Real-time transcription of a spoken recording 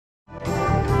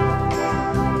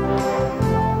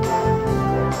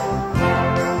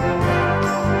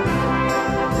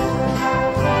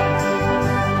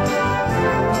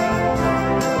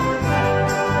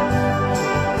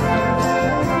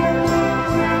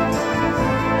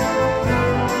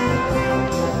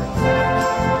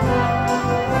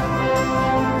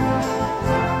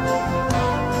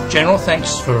General,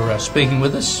 thanks for speaking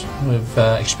with us. We've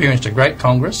experienced a great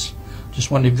Congress. Just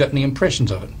wonder if you've got any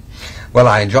impressions of it. Well,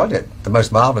 I enjoyed it. The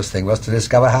most marvellous thing was to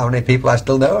discover how many people I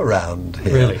still know around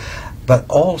here. Really? But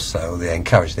also the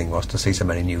encouraging thing was to see so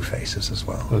many new faces as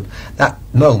well. Good. That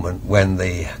moment when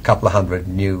the couple of hundred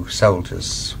new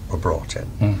soldiers were brought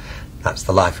in, that's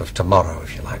the life of tomorrow,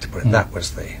 if you like to put it. That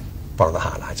was one of the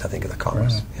highlights, I think, of the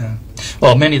Congress. Right, yeah.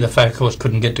 Well, many of the folk, of course,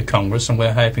 couldn't get to Congress, and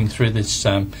we're hoping through this,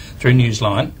 through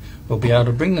Newsline, we'll be able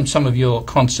to bring them some of your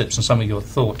concepts and some of your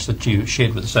thoughts that you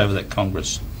shared with us over that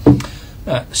Congress.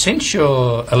 Since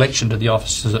your election to the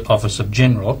office of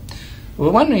General,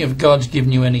 we're wondering if God's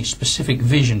given you any specific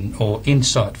vision or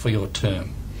insight for your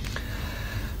term.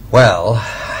 Well,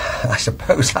 I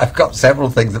suppose I've got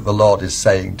several things that the Lord is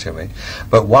saying to me,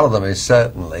 but one of them is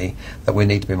certainly that we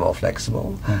need to be more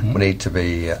flexible, we need to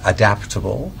be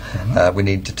adaptable, we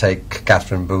need to take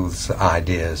Catherine Booth's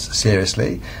ideas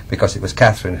seriously, because it was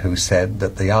Catherine who said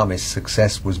that the Army's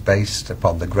success was based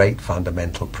upon the great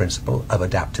fundamental principle of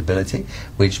adaptability,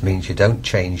 which means you don't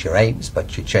change your aims,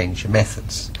 but you change your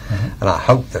methods. And I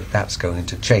hope that that's going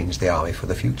to change the Army for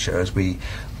the future as we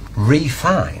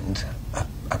re-find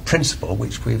a principle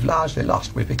which we've largely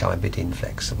lost. We've become a bit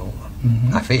inflexible,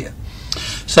 I fear.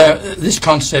 So this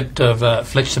concept of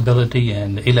flexibility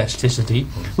and elasticity,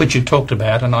 which you talked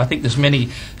about, and I think there's many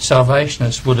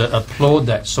Salvationists would applaud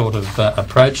that sort of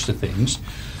approach to things,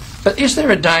 but is there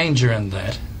a danger in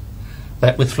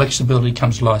that with flexibility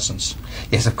comes license?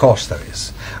 Yes, of course there is.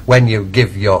 When you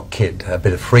give your kid a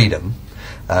bit of freedom,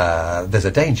 there's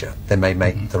a danger. They may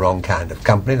make the wrong kind of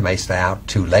company, they may stay out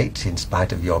too late in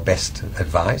spite of your best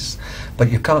advice,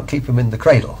 but you can't keep them in the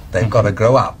cradle. They've got to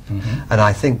grow up. And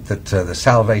I think that the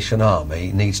Salvation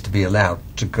Army needs to be allowed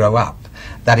to grow up.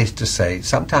 That is to say,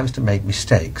 sometimes to make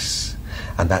mistakes,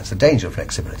 and that's a danger of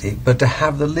flexibility, but to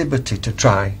have the liberty to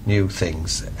try new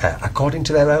things according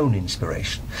to their own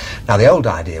inspiration. Now, the old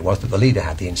idea was that the leader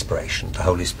had the inspiration. The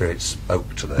Holy Spirit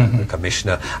spoke to the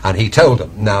commissioner, and he told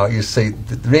them. Now, you see,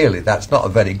 really, that's not a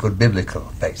very good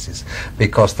biblical basis,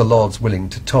 because the Lord's willing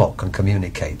to talk and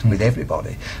communicate with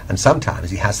everybody. And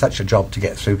sometimes he has such a job to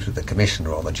get through to the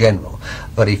commissioner or the general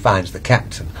that he finds the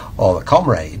captain or the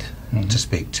comrade to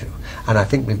speak to. And I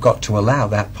think we've got to allow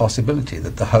that possibility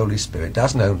that the Holy Spirit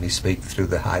doesn't only speak through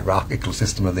the hierarchical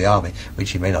system of the army,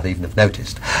 which you may not even have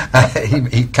noticed.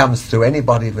 He comes through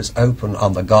anybody that's open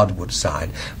on the Godward side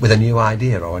with a new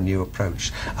idea or a new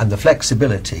approach. And the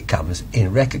flexibility comes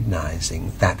in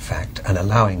recognizing that fact and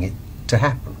allowing it to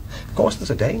happen. Of course,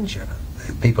 there's a danger.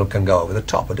 People can go over the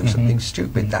top and do something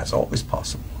stupid. That's always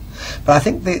possible. But I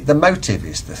think the motive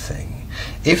is the thing.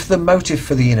 If the motive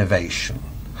for the innovation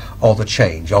or the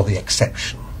change, or the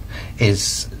exception,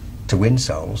 is to win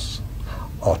souls,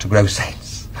 or to grow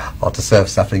saints, or to serve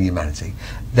suffering humanity,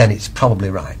 then it's probably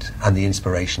right, and the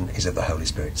inspiration is of the Holy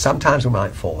Spirit. Sometimes we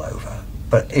might fall over,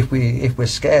 but if we're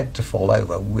scared to fall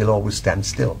over, we'll always stand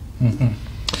still.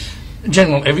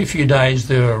 General, every few days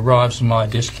there arrives on my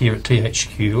desk here at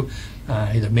THQ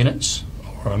either minutes,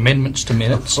 or amendments to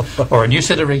minutes, or a new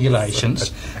set of regulations.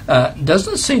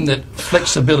 Doesn't it seem that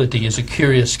flexibility is a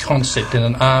curious concept in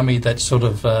an army that's sort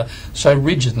of so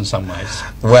rigid in some ways?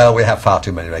 Well, we have far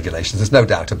too many regulations, there's no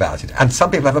doubt about it. And some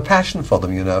people have a passion for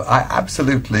them, you know. I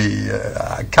absolutely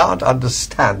I can't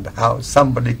understand how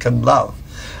somebody can love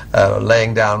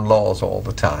laying down laws all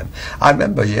the time. I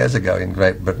remember years ago in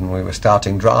Great Britain we were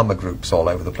starting drama groups all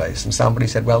over the place, and somebody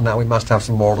said, well, now we must have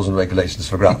some rules and regulations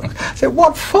for drama. I said,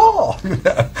 what for?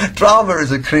 Drama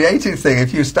is a creative thing.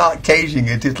 If you start caging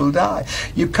it, it'll die.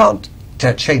 You can't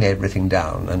chain everything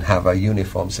down and have a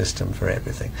uniform system for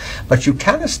everything. But you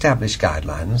can establish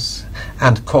guidelines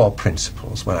and core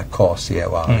principles, when I core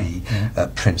C-O-R-E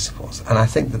principles. And I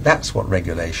think that that's what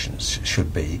regulations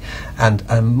should be, and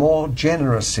a more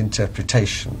generous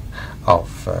interpretation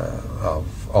of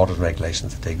orders and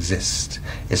regulations that exist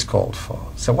is called for.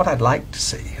 So what I'd like to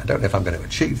see, I don't know if I'm going to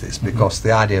achieve this, because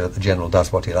the idea that the general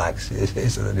does what he likes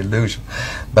is an illusion,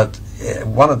 but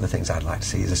one of the things I'd like to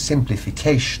see is a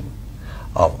simplification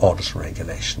of orders and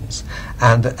regulations,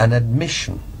 and an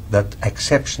admission that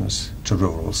exceptions to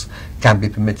rules can be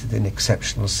permitted in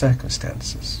exceptional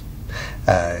circumstances.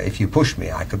 If you push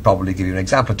me, I could probably give you an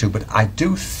example or two, but I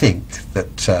do think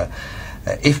that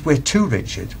if we're too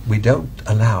rigid, we don't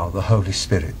allow the Holy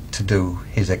Spirit to do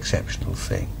his exceptional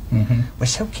thing. We're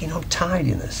so keen on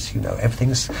tidiness, you know,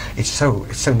 it's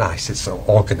so nice, it's so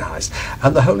organised,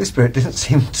 and the Holy Spirit doesn't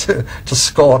seem to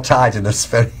score tidiness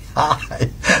very high.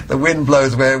 The wind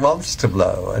blows where it wants to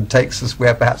blow and takes us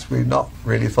where perhaps we've not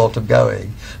really thought of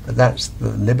going. But that's the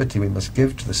liberty we must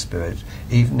give to the Spirit,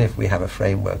 even if we have a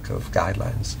framework of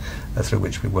guidelines through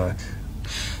which we work.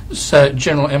 So,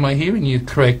 General, am I hearing you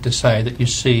correct to say that you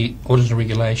see orders and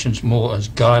regulations more as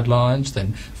guidelines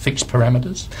than fixed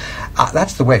parameters?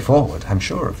 That's the way forward, I'm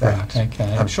sure of that. Right,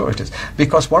 okay. I'm sure it is.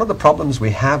 Because one of the problems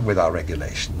we have with our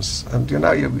regulations, and you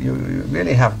know, you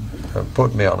really have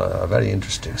put me on a very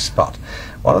interesting spot.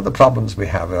 One of the problems we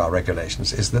have with our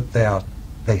regulations is that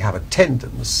they have a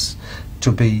tendency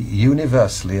to be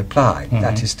universally applied.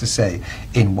 That is to say,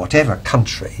 in whatever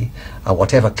country or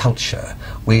whatever culture,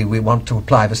 we want to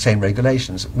apply the same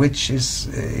regulations, which is,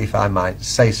 if I might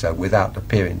say so, without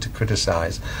appearing to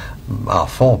criticise our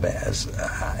forebears,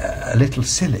 a little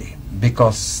silly,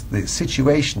 because the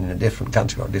situation in a different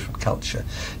country or a different culture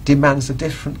demands a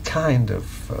different kind of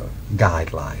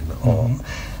guideline or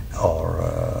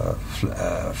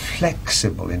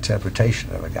flexible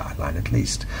interpretation of a guideline, at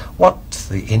least. What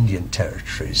the Indian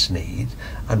territories need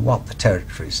and what the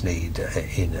territories need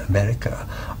in America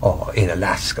or in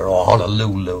Alaska or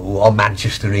Honolulu or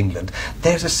Manchester, England,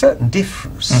 there's a certain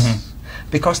difference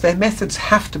because their methods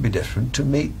have to be different to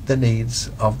meet the needs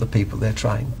of the people they're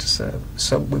trying to serve.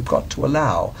 So we've got to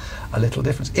allow a little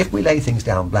difference. If we lay things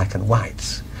down black and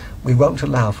white, we won't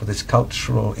allow for this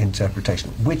cultural interpretation,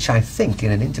 which I think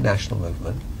in an international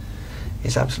movement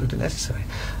is absolutely necessary.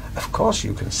 Of course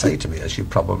you can say to me, as you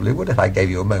probably would if I gave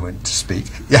you a moment to speak,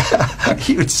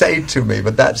 you'd say to me,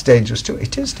 but that's dangerous too.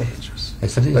 It is dangerous.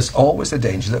 Yes, it is. There's always a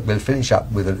danger that we'll finish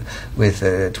up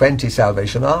with 20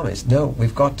 Salvation Armies. No,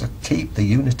 we've got to keep the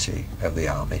unity of the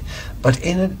army, but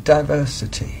in a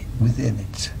diversity within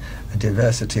it. A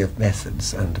diversity of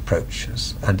methods and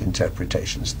approaches and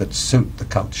interpretations that suit the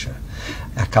culture.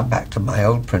 I come back to my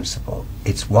old principle.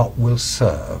 It's what will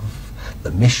serve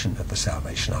the mission of the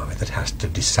Salvation Army that has to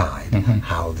decide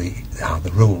how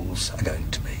the rules are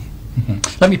going to be.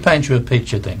 Let me paint you a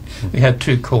picture then. We have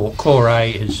two corps. Corps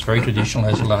A is very traditional,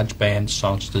 has a large band,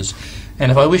 songsters,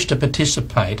 and if I wish to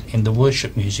participate in the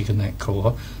worship music in that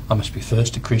corps, I must be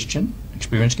first a Christian,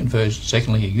 experienced conversion,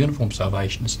 secondly a uniformed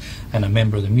Salvationist, and a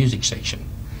member of the music section.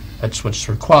 That's what's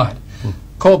required.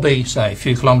 Corps B, say a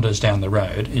few kilometres down the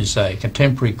road, is a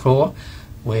contemporary corps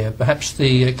where perhaps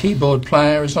the keyboard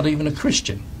player is not even a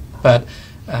Christian, but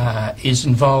is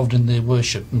involved in the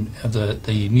worship of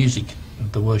the music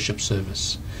of the worship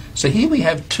service. So here we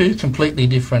have two completely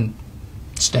different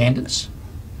standards.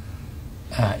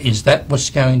 Is that what's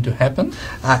going to happen?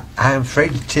 I am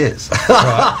afraid it is.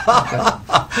 Right.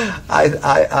 Okay.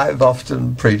 I've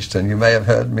often preached, and you may have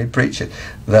heard me preach it,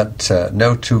 that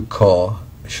no two corps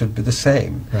should be the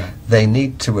same. Right. They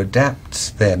need to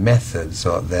adapt their methods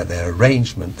or their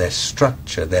arrangement, their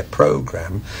structure, their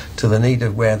program to the need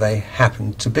of where they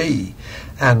happen to be,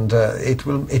 and it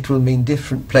will mean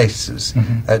different places,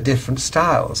 different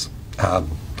styles.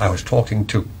 I was talking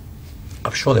to,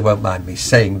 I'm sure they won't mind me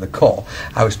saying the corps.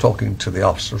 I was talking to the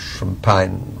officers from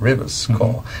Pine Rivers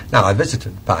Corps. Now, I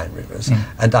visited Pine Rivers,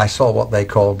 and I saw what they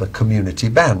call the community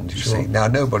band, you see. Now,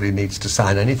 nobody needs to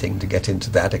sign anything to get into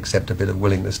that except a bit of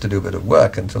willingness to do a bit of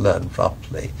work and to learn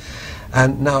properly.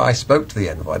 And now I spoke to the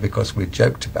envoy because we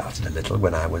joked about it a little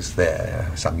when I was there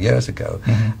some years ago,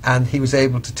 and he was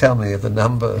able to tell me of the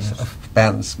numbers of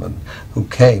bandsmen who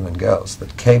came and girls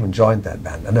that came and joined that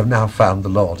band and have now found the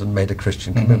Lord and made a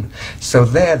Christian commitment. So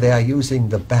there they are using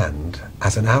the band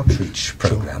as an outreach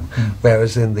program,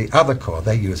 whereas in the other corps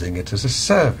they're using it as a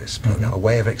service program, a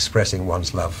way of expressing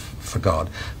one's love for God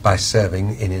by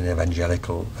serving in an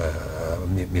evangelical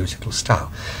musical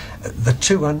style. The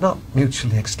two are not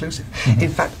mutually exclusive. In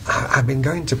fact, I've been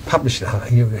going to publish it.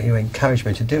 You encouraged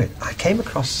me to do it. I came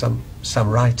across some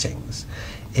writings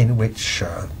in which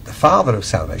the father of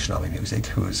Salvation Army music,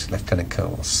 who was Lieutenant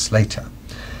Colonel Slater,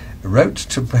 wrote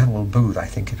to Bramwell Booth, I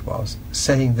think it was,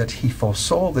 saying that he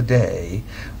foresaw the day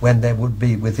when there would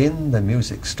be within the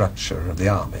music structure of the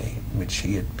army, which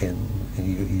he had been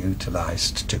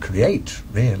utilised to create,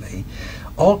 really,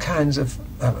 all kinds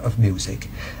of music.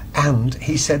 And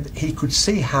he said he could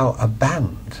see how a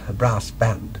band, a brass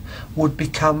band, would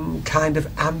become kind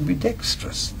of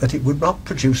ambidextrous, that it would not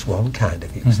produce one kind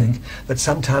of music, that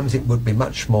sometimes it would be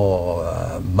much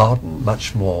more modern,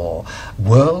 much more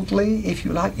worldly, if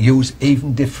you like, use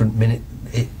even different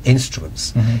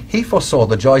instruments. He foresaw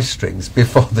the joy strings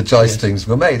before the joy strings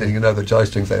were made, and you know the joy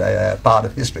strings are part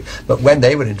of history. But when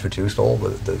they were introduced, all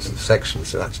the sections,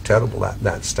 so that's terrible,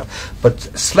 that stuff. But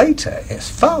Slater, as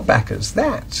far back as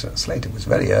that, Slater was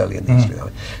very early in the history of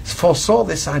it, foresaw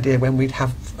this idea when we'd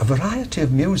have a variety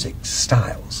of music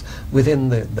styles within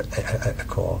the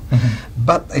corps.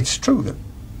 But it's true that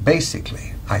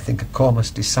basically, I think a corps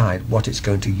must decide what it's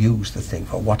going to use the thing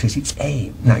for, what is its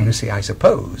aim. Now, you see, I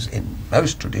suppose, in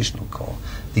most traditional corps,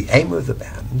 the aim of the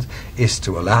band is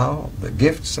to allow the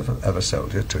gifts of a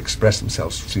soldier to express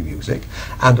themselves through music,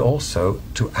 and also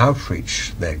to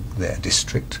outreach their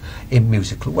district in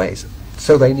musical ways.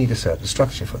 So they need a certain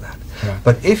structure for that. Right.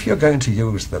 But if you're going to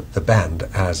use the band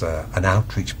as an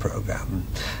outreach program,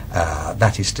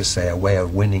 that is to say a way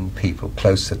of winning people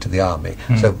closer to the army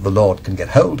so that the Lord can get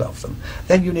hold of them,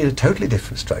 then you need a totally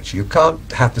different structure. You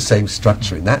can't have the same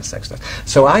structure in that section.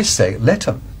 So I say, let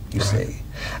them, you see.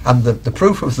 And the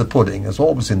proof of the pudding is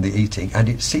always in the eating, and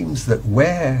it seems that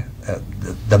where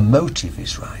the motive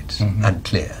is right and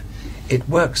clear, it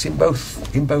works in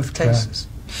both cases.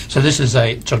 So this is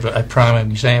a sort of a prime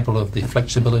example of the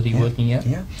flexibility working out.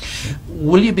 Yeah.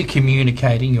 Will you be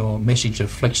communicating your message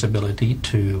of flexibility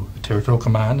to territorial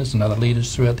commanders and other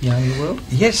leaders throughout the army world?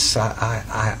 Yes,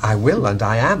 I will, and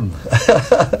I am.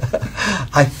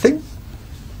 I think.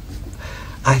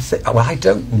 Well, I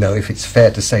don't know if it's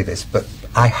fair to say this, but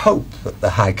I hope that the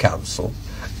High Council,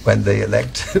 when they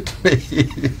elected me,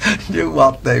 knew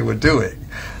what they were doing.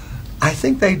 I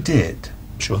think they did.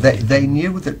 Sure They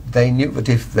knew that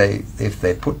if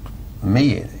they put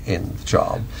me in the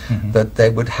job, that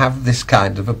they would have this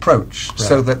kind of approach,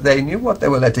 so that they knew what they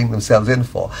were letting themselves in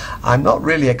for. I'm not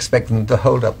really expecting them to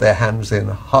hold up their hands in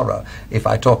horror if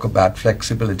I talk about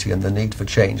flexibility and the need for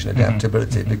change and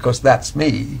adaptability, because that's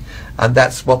me, and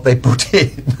that's what they put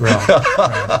in.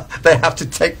 Right. They have to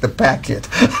take the packet.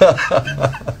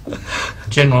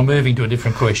 General, moving to a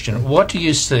different question, what do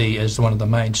you see as one of the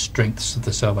main strengths of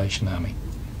the Salvation Army?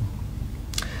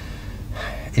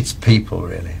 It's people,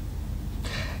 really.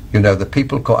 You know, the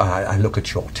people I look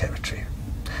at your territory.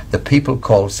 The people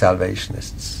called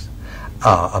Salvationists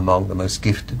are among the most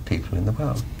gifted people in the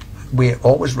world. We're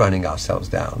always running ourselves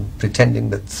down, pretending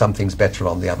that something's better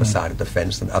on the other side of the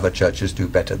fence than other churches do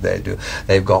better,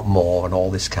 they've got more, and all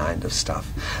this kind of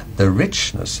stuff. The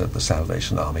richness of the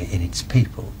Salvation Army in its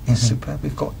people is superb.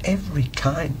 We've got every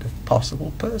kind of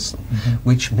possible person,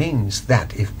 which means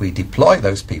that if we deploy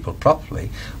those people properly,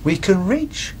 we can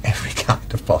reach every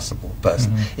kind of possible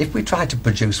person. If we try to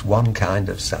produce one kind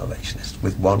of Salvationist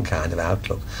with one kind of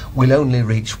outlook, we'll only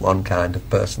reach one kind of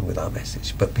person with our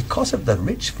message. But because of the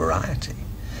rich variety,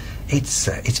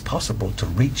 it's possible to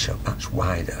reach a much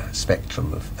wider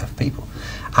spectrum of people.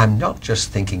 I'm not just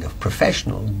thinking of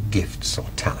professional gifts or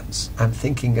talents. I'm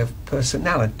thinking of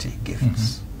personality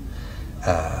gifts.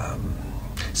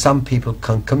 Some people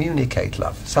can communicate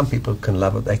love. Some people can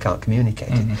love it, they can't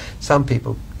communicate it. Some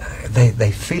people,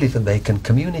 they feel it and they can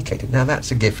communicate it. Now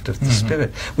that's a gift of the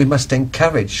Spirit. We must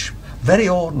encourage very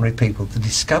ordinary people to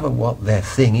discover what their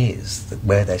thing is,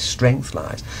 where their strength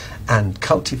lies, and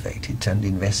cultivate it and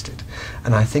invest it.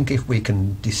 And I think if we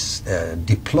can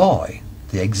deploy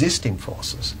the existing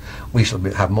forces, we shall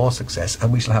have more success,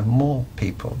 and we shall have more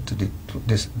people to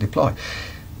deploy.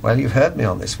 Well, you've heard me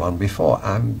on this one before.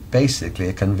 I'm basically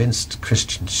a convinced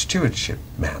Christian stewardship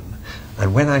man.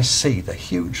 And when I see the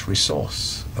huge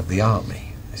resource of the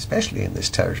army, especially in this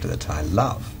territory that I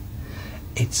love,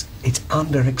 it's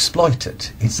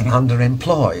underexploited, it's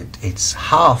underemployed, it's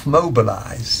half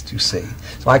mobilized, you see.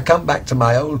 So I come back to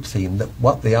my old theme that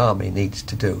what the army needs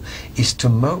to do is to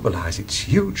mobilize its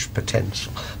huge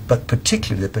potential, but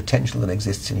particularly the potential that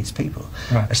exists in its people,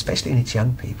 especially in its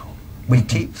young people. We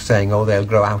keep saying, oh, they'll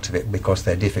grow out of it because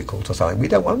they're difficult or something. We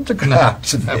don't want them to grow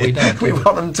out of it. We don't. We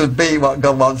want them to be what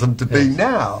God wants them to be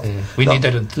now. We need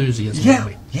that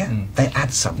enthusiasm. They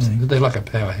add something. They're like a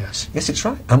powerhouse. Yes, it's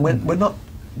right. And we're not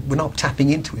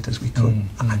tapping into it as we could.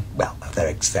 Well, there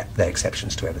are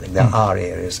exceptions to everything. There are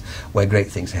areas where great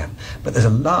things happen. But there's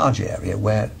a large area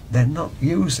where they're not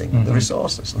using the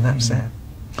resources, and that's there.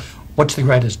 What's the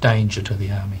greatest danger to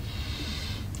the army?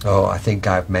 Oh, I think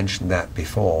I've mentioned that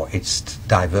before. It's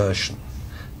diversion,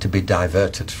 to be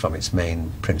diverted from its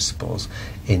main principles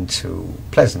into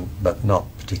pleasant but not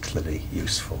particularly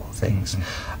useful things.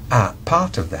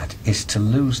 Part of that is to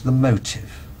lose the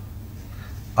motive.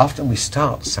 Often we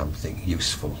start something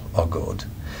useful or good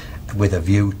with a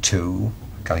view to,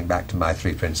 coming back to my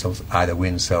three principles, either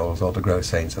win souls or to grow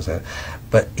saints or so,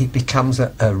 but it becomes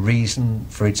a reason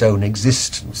for its own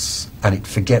existence, and it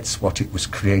forgets what it was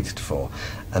created for,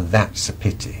 and that's a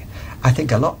pity. I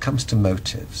think a lot comes to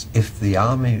motives. If the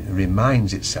army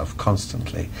reminds itself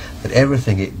constantly that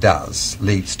everything it does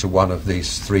leads to one of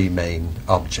these three main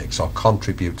objects or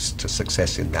contributes to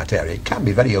success in that area, it can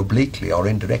be very obliquely or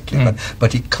indirectly,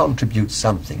 but it contributes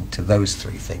something to those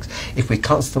three things. If we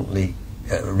constantly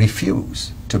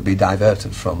refuse to be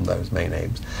diverted from those main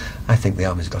aims, I think the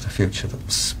army's got a future that will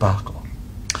sparkle.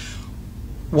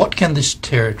 What can this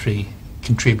territory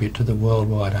contribute to the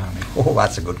worldwide army? Oh,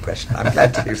 that's a good question. I'm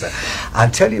glad to hear that. I'll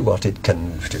tell you what it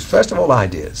can produce. First of all,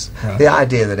 ideas. Right. The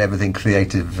idea that everything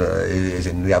creative is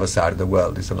in the other side of the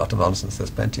world is a lot of nonsense.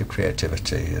 There's plenty of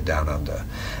creativity down under.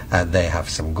 And they have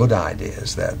some good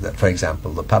ideas there. That, for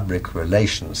example, the public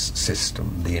relations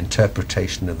system, the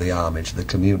interpretation of the army to the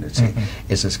community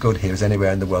is as good here as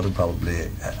anywhere in the world, and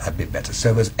probably a bit better.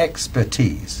 So there's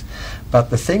expertise. But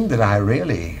the thing that I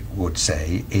really would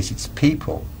say is it's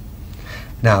people.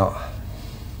 Now,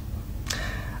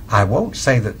 I won't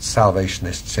say that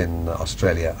Salvationists in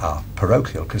Australia are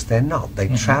parochial, because they're not. They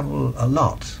travel a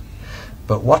lot.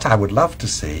 But what I would love to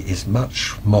see is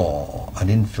much more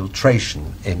an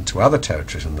infiltration into other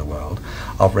territories in the world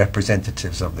of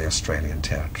representatives of the Australian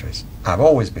territories. I've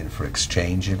always been for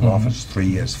exchanging offers, 3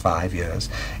 years, 5 years.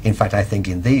 In fact, I think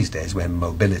in these days when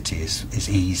mobility is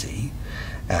easy,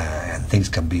 and things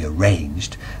can be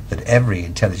arranged, that every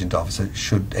intelligent officer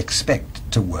should expect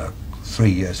to work 3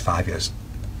 years, 5 years,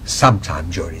 sometime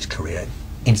during his career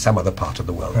in some other part of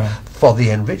the world, right, for the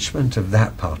enrichment of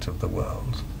that part of the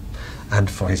world and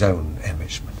for his own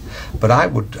enrichment. But I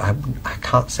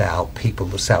can't say I'll people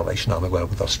the Salvation Army well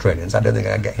with Australians. I don't think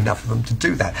I get enough of them to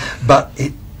do that. But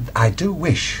I do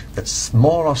wish that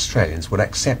more Australians would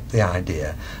accept the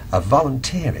idea of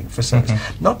volunteering for service,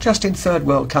 not just in third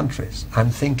world countries. I'm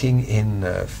thinking in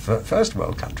first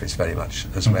world countries very much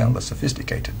as well, the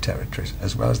sophisticated territories,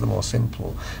 as well as the more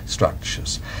simple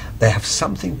structures. They have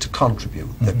something to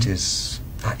contribute that is,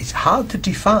 it's hard to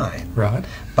define, right,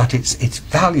 but it's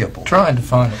valuable. Try and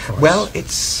define it for us. Well,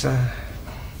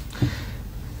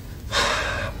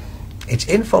 it's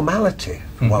informality,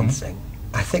 for one thing.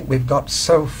 I think we've got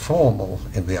so formal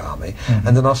in the army,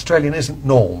 and an Australian isn't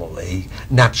normally,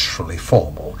 naturally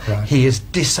formal. Right. He is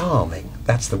disarming,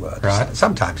 that's the word. Right.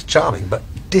 Sometimes charming, but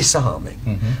disarming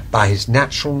by his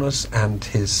naturalness and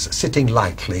his sitting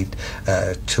lightly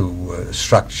to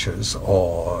structures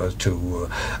or to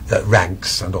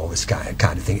ranks and all this kind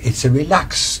of thing. It's a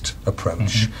relaxed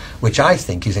approach, which I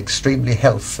think is extremely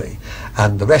healthy,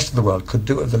 and the rest of the world could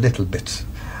do with a little bit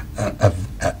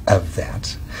of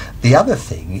that. The other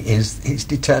thing is his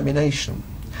determination.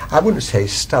 I wouldn't say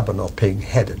he's stubborn or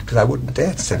pig-headed, because I wouldn't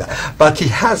dare to say that, but he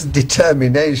has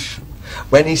determination.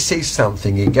 When he sees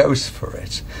something, he goes for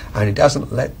it, and he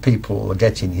doesn't let people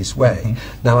get in his way.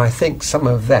 Now, I think some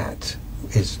of that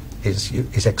is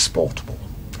exportable,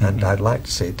 and I'd like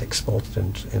to see it exported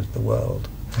into the world.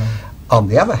 On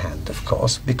the other hand, of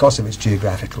course, because of its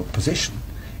geographical position,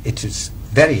 it is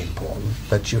very important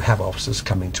that you have officers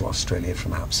coming to Australia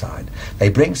from outside. They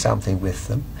bring something with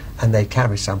them, and they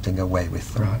carry something away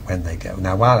with them when they go.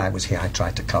 Now, while I was here, I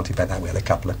tried to cultivate that. We had a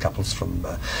couple of couples from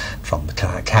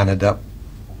Canada.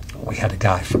 We had a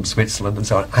guy from Switzerland, and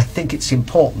so on. I think it's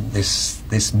important,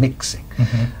 this mixing.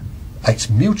 It's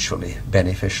mutually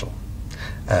beneficial.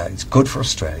 It's good for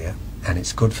Australia, and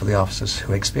it's good for the officers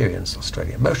who experience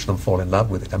Australia. Most of them fall in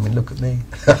love with it. I mean, look at me.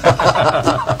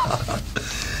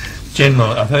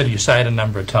 General, I've heard you say it a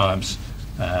number of times,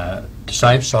 to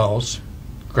save souls,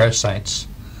 grow saints,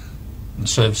 and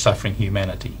serve suffering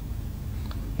humanity.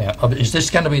 Now, is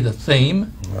this going to be the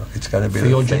theme? Well, it's going to be for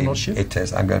your generalship? It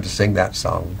is. I'm going to sing that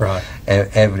song right,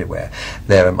 everywhere.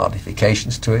 There are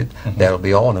modifications to it. There will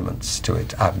be ornaments to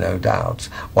it, I've no doubt.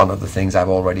 One of the things I've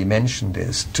already mentioned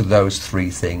is, to those three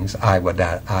things, I would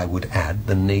add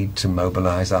the need to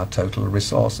mobilise our total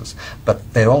resources.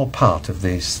 But they're all part of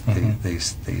these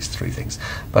three things.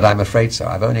 But I'm afraid so.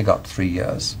 I've only got 3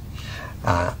 years.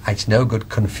 It's no good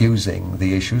confusing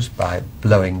the issues by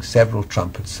blowing several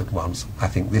trumpets at once. I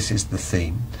think this is the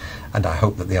theme, and I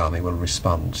hope that the Army will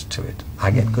respond to it.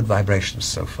 I get good vibrations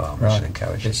so far, which is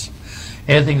encouraging. Yes.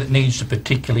 Anything that needs to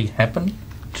particularly happen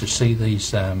to see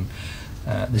these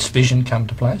this vision come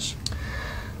to place?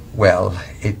 Well,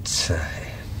 it's a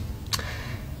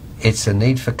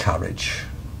need for courage.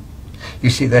 You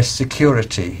see, there's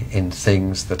security in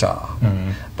things that are,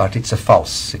 but it's a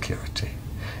false security.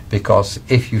 Because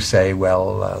if you say,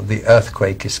 well, the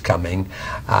earthquake is coming,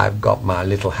 I've got my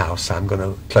little house, I'm going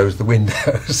to close the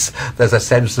windows, there's a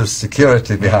sense of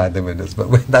security behind the windows. But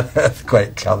when that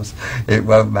earthquake comes, it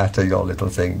won't matter your little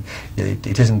thing.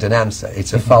 It isn't an answer.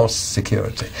 It's a false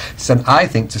security. So I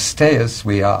think to stay as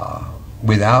we are,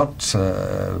 without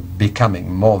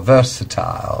becoming more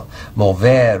versatile, more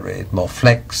varied, more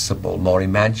flexible, more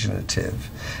imaginative,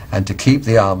 and to keep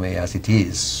the Army as it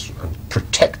is and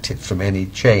protect it from any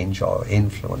change or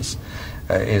influence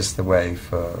is the way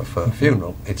for a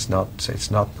funeral. It's not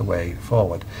the way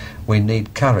forward. We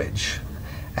need courage,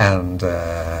 and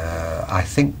I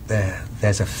think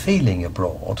there's a feeling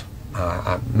abroad,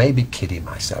 I may be kidding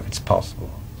myself, it's possible,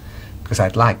 because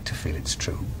I'd like to feel it's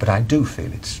true, but I do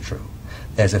feel it's true.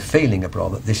 There's a feeling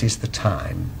abroad that this is the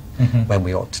time when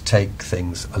we ought to take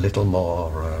things a little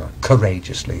more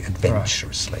courageously,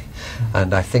 adventurously.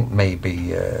 And I think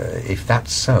maybe if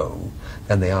that's so,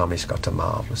 then the Army's got a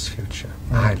marvellous future.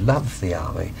 I love the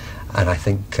Army, and I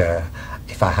think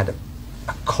if I had a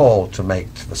call to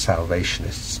make to the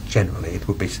Salvationists generally, it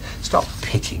would be stop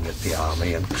picking at the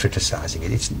Army and criticising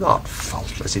it. It's not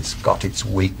faultless, it's got its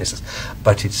weaknesses,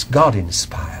 but it's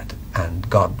God-inspired, and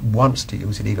God wants to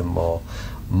use it even more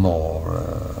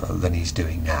than he's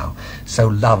doing now. So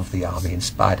love the Army in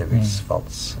spite of its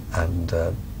faults, and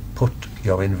put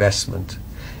your investment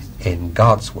in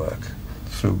God's work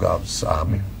through God's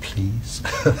Army, please.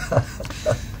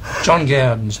 John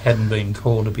Gowans hadn't been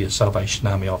called to be a Salvation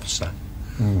Army officer.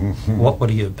 What would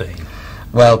he have been?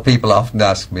 Well, people often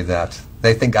ask me that.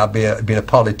 They think I've been a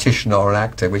politician or an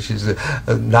actor, which is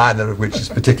neither of which is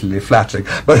particularly flattering.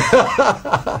 But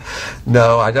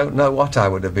no, I don't know what I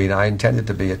would have been. I intended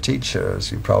to be a teacher,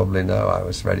 as you probably know. I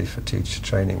was ready for teacher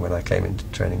training when I came into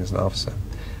training as an officer.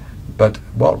 But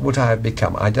what would I have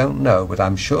become? I don't know, but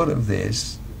I'm sure of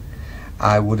this.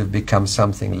 I would have become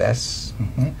something less,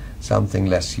 something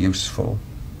less useful,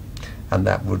 and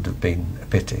that would have been a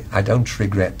pity. I don't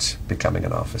regret becoming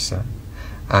an officer.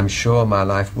 I'm sure my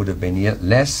life would have been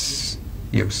less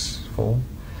useful,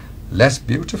 less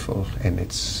beautiful in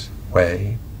its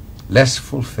way, less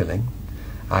fulfilling.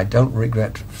 I don't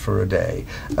regret for a day.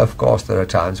 Of course, there are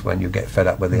times when you get fed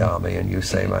up with the Army and you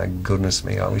say, my goodness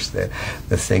me, I wish the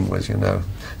thing was, you know,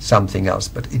 something else.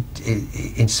 But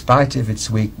in spite of its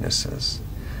weaknesses,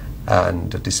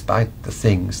 and despite the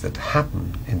things that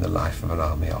happen in the life of an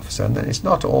Army officer, and it's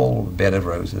not all a bed of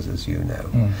roses, as you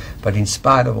know, but in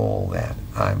spite of all that,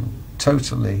 I'm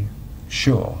totally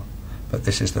sure that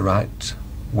this is the right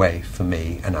way for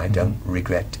me, and I don't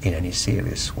regret in any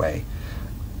serious way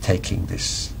taking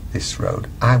this road.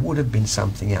 I would have been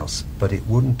something else, but it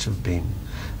wouldn't have been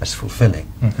as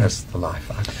fulfilling as the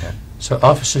life I've had. So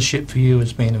officership for you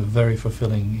has been a very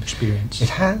fulfilling experience. It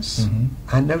has.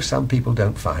 I know some people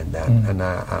don't find that, and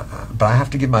but I have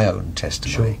to give my own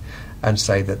testimony and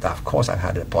say that, of course, I've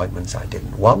had appointments I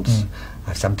didn't want.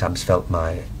 I've sometimes felt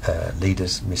my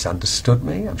leaders misunderstood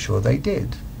me. I'm sure they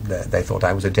did. They thought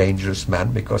I was a dangerous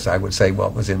man because I would say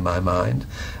what was in my mind.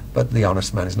 But the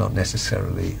honest man is not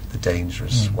necessarily the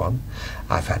dangerous one.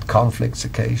 I've had conflicts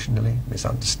occasionally,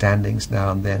 misunderstandings now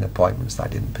and then, appointments that I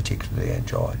didn't particularly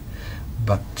enjoy.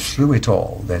 But through it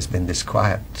all, there's been this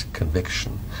quiet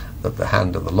conviction that the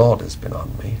hand of the Lord has been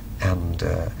on me, and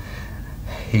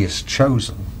he has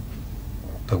chosen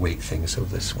the weak things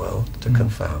of this world to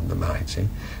confound the mighty.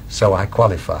 So I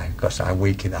qualify because I'm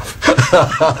weak enough.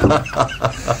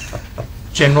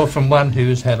 General, from one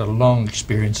who's had a long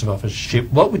experience of officership,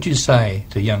 what would you say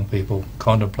to young people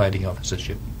contemplating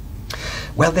officership?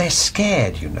 Well, they're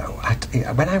scared, you know.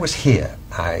 When I was here,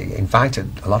 I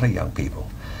invited a lot of young people,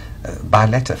 by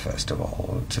letter first of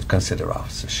all, to consider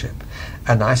officership.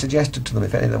 And I suggested to them,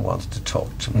 if any of them wanted to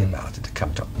talk to me about it, to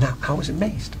come talk. Now, I was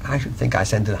amazed. I should think I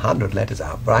sent 100 letters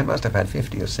out, but I must have had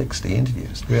 50 or 60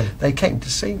 interviews. Really? They came to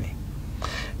see me.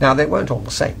 Now, they weren't all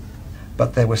the same,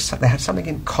 but they had something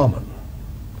in common.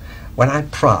 When I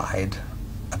pried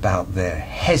about their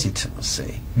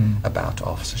hesitancy about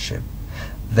officership,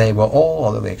 they were all,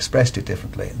 although they expressed it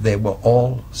differently, they were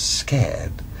all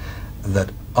scared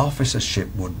that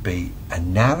officership would be a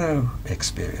narrow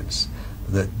experience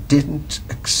that didn't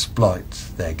exploit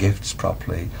their gifts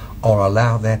properly or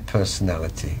allow their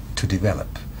personality to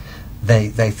develop. They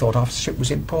thought officership was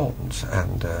important,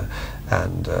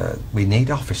 and we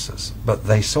need officers, but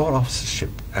they saw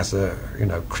officership as a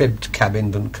cribbed,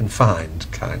 cabined, and confined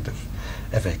kind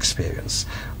of experience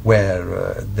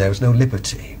where there was no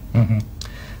liberty.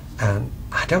 And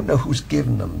I don't know who's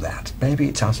given them that. Maybe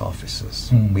it's us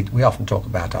officers. We often talk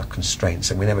about our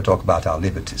constraints and we never talk about our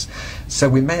liberties. So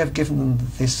we may have given them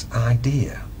this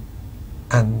idea.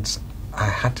 And I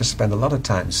had to spend a lot of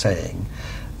time saying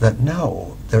that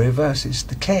no, the reverse is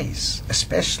the case,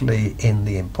 especially in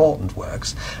the important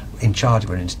works, in charge of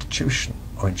an institution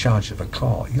or in charge of a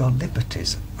corps. Your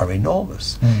liberties are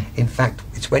enormous. In fact,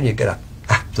 it's when you get up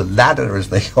the ladder, as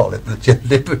they call it, that your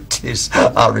liberties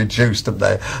are reduced and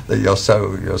that you're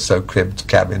so cribbed,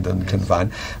 cabined, and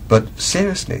confined. But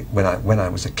seriously, when I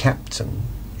was a captain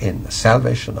in the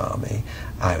Salvation Army,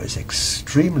 I was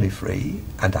extremely free,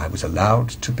 and I was allowed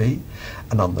to be.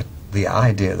 And on the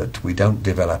idea that we don't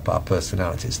develop our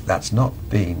personalities, that's not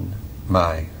been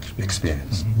my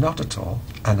experience, not at all.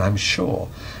 And I'm sure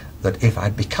that if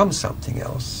I'd become something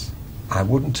else, I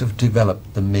wouldn't have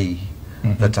developed the me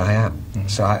that I am.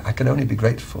 So I can only be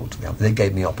grateful to them. They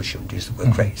gave me opportunities that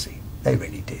were crazy. They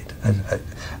really did.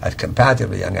 At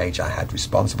comparatively young age, I had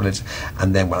responsibilities,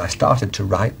 and then when I started to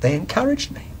write, they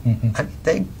encouraged me. I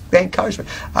mean, they encouraged me.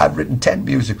 I've written 10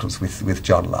 musicals with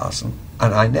John Larson,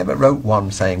 and I never wrote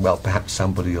one saying, well, perhaps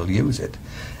somebody will use it.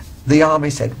 The Army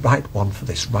said, write one for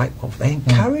this, write one for that. They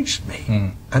encouraged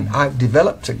me, and I've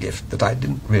developed a gift that I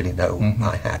didn't really know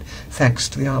I had, thanks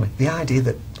to the Army. The idea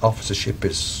that officership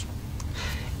is...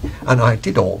 And I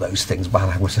did all those things while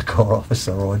I was a Corps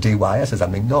officer or a DYS or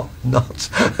something,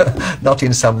 not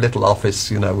in some little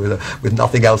office, you know, with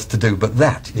nothing else to do but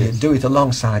that. You do it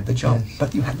alongside the job,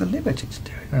 but you have the liberty to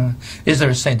do it. Is there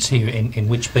a sense here in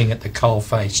which being at the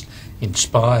coalface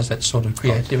inspires that sort of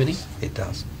creativity? It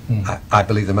does. I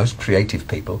believe the most creative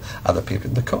people are the people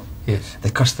in the Corps. Yes.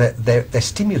 Because they're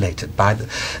stimulated by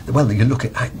well, you look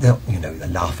at, you know, they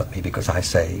laugh at me because I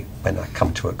say, when I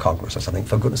come to a congress or something,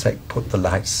 for goodness sake, put the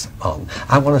lights on.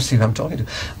 I want to see who I'm talking to.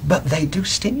 But they do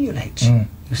stimulate you,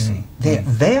 you see.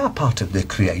 They are part of the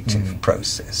creative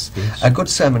process. Yes. A good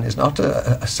sermon is not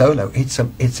a solo, it's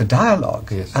a dialogue.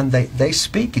 Yes. And they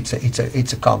speak,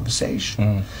 it's a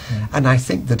conversation. And I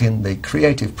think that in the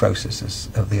creative processes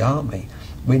of the Army,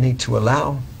 we need to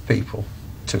allow people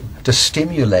to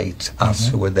stimulate us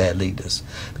who are their leaders,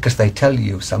 because they tell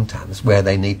you sometimes where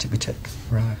they need to be taken.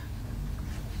 Right.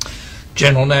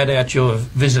 General, no doubt you've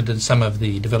visited some of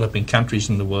the developing countries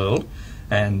in the world,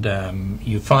 and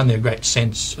you find there a great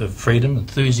sense of freedom,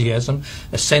 enthusiasm,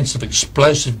 a sense of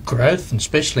explosive growth, and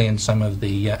especially in some of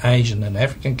the Asian and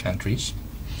African countries.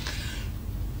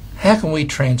 How can we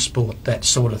transport that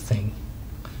sort of thing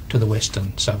to the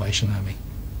Western Salvation Army?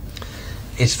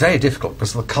 It's very difficult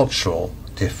because of the cultural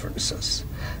differences.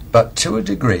 But to a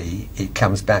degree, it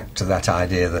comes back to that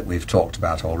idea that we've talked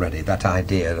about already, that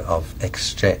idea of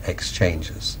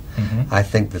exchanges. I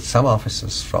think that some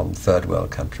officers from third world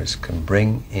countries can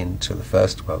bring into the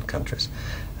first world countries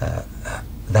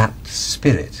that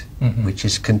spirit which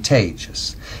is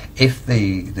contagious. If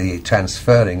the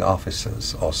transferring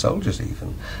officers, or soldiers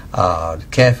even, are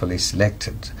carefully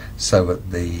selected so that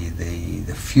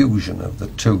the fusion of the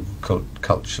two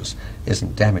cultures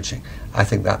isn't damaging, I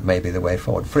think that may be the way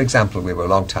forward. For example, we were a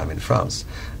long time in France,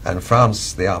 and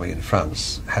France, the army in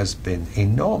France, has been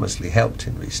enormously helped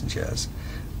in recent years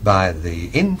by the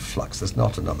influx, there's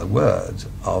not another word,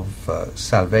 of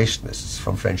Salvationists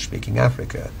from French-speaking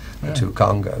Africa, the two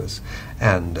Congos,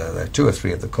 and there are 2 or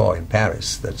 3 of the Corps in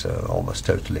Paris that are almost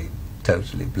totally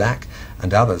black,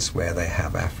 and others where they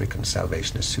have African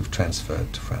Salvationists who've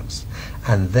transferred to France.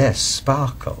 And their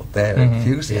sparkle, their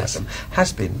enthusiasm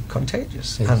has been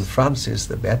contagious. And France is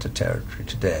the better territory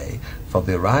today for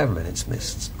the arrival in its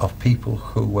midst of people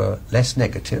who were less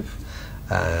negative,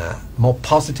 more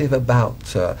positive about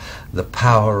the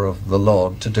power of the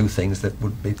Lord to do things that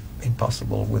would be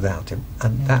impossible without Him.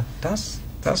 And that does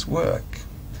work.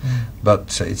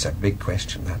 But it's a big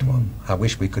question, that one. I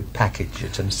wish we could package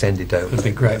it and send it over. It would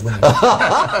be great, wouldn't it?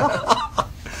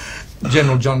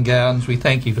 General John Gowans, we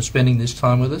thank you for spending this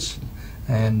time with us,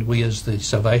 and we as the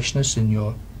Salvationists in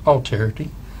your whole territory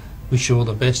wish you all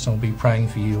the best, and we'll be praying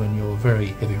for you in your very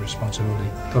heavy responsibility.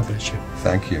 God bless you.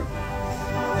 Thank you.